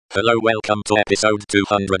Hello, welcome to episode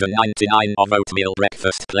 299 of Oatmeal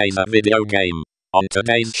Breakfast plays a video game. On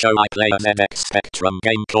today's show I play a ZX Spectrum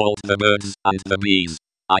game called The Birds and the Bees.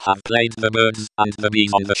 I have played The Birds and the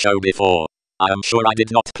Bees on the show before. I am sure I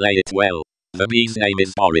did not play it well. The bee's name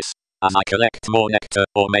is Boris. As I collect more nectar,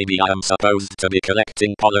 or maybe I am supposed to be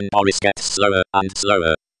collecting pollen, Boris gets slower and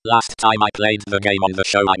slower. Last time I played the game on the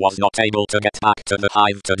show I was not able to get back to the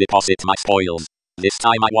hive to deposit my spoils. This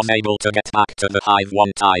time I was able to get back to the hive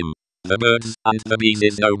one time. The Birds and the Bees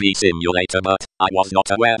is no bee simulator, but I was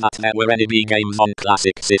not aware that there were any bee games on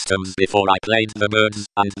classic systems before I played The Birds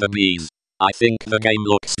and the Bees. I think the game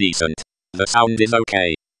looks decent. The sound is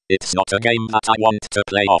okay. It's not a game that I want to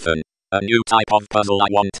play often. A new type of puzzle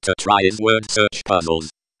I want to try is word search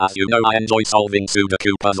puzzles. As you know, I enjoy solving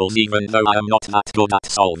Sudoku puzzles even though I am not that good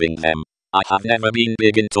at solving them. I have never been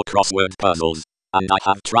big into crossword puzzles. And I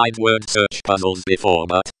have tried word search puzzles before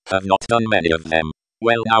but have not done many of them.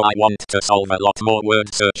 Well, now I want to solve a lot more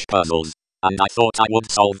word search puzzles. And I thought I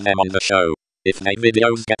would solve them on the show. If my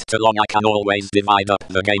videos get too long I can always divide up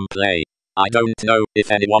the gameplay. I don't know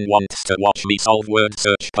if anyone wants to watch me solve word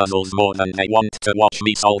search puzzles more than they want to watch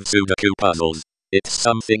me solve Sudoku puzzles. It's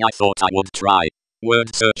something I thought I would try.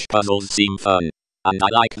 Word search puzzles seem fun. And I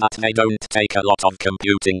like that they don't take a lot of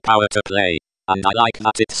computing power to play. And I like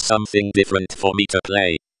that it's something different for me to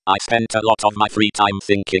play. I spent a lot of my free time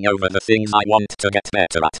thinking over the things I want to get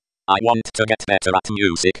better at. I want to get better at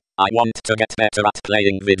music. I want to get better at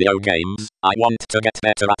playing video games. I want to get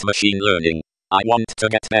better at machine learning. I want to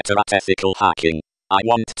get better at ethical hacking. I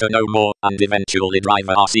want to know more and eventually drive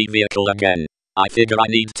a RC vehicle again. I figure I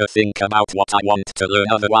need to think about what I want to learn,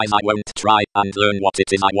 otherwise I won't try and learn what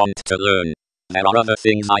it is I want to learn. There are other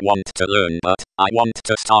things I want to learn, but I want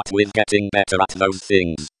to start with getting better at those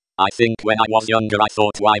things. I think when I was younger I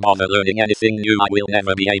thought, why bother learning anything new, I will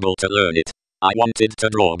never be able to learn it. I wanted to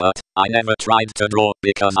draw but I never tried to draw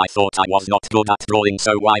because I thought I was not good at drawing,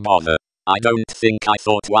 so why bother? I don't think I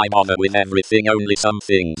thought why bother with everything, only some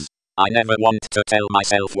things. I never want to tell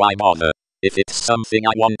myself why bother. If it's something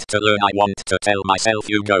I want to learn I want to tell myself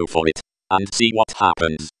you go for it. And see what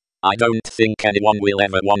happens. I don't think anyone will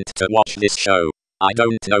ever want to watch this show. I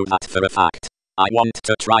don't know that for a fact. I want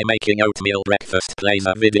to try making Oatmeal Breakfast plays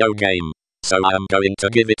a video game. So I am going to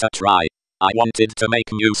give it a try. I wanted to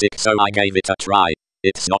make music so I gave it a try.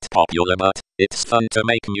 It's not popular but it's fun to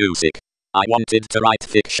make music. I wanted to write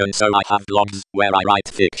fiction so I have blogs where I write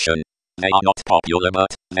fiction. They are not popular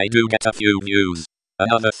but they do get a few views.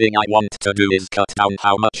 Another thing I want to do is cut down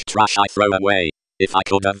how much trash I throw away. If I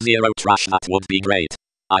could have zero trash that would be great.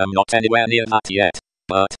 I am not anywhere near that yet,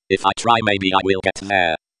 but if I try maybe I will get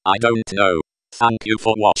there. I don't know. Thank you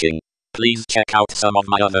for watching. Please check out some of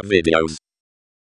my other videos.